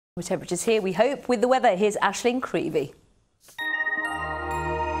With temperatures here, we hope. With the weather, here's Aisling Creevey.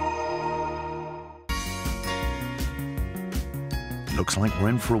 Looks like we're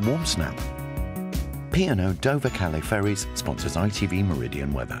in for a warm snap. P&O Dover Calais Ferries sponsors ITV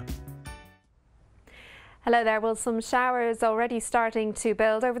Meridian weather. Hello there. Well, some showers already starting to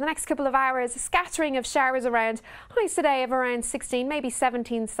build over the next couple of hours. A scattering of showers around. Highs today of around 16, maybe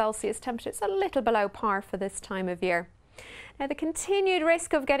 17 Celsius. Temperatures a little below par for this time of year. Now, the continued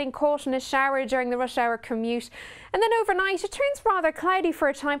risk of getting caught in a shower during the rush hour commute, and then overnight it turns rather cloudy for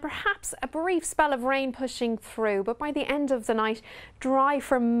a time, perhaps a brief spell of rain pushing through, but by the end of the night dry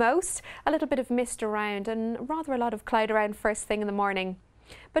for most, a little bit of mist around and rather a lot of cloud around first thing in the morning.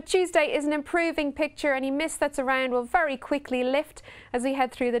 But Tuesday is an improving picture. Any mist that's around will very quickly lift as we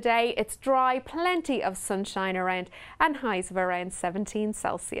head through the day. It's dry, plenty of sunshine around and highs of around 17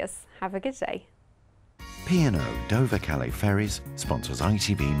 Celsius. Have a good day. P&O Dover Calais Ferries sponsors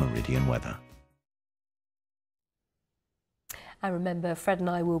ITV Meridian weather. And remember, Fred and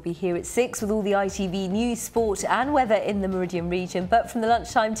I will be here at 6 with all the ITV news, sport and weather in the Meridian region. But from the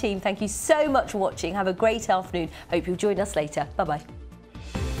lunchtime team, thank you so much for watching. Have a great afternoon. Hope you'll join us later. Bye-bye.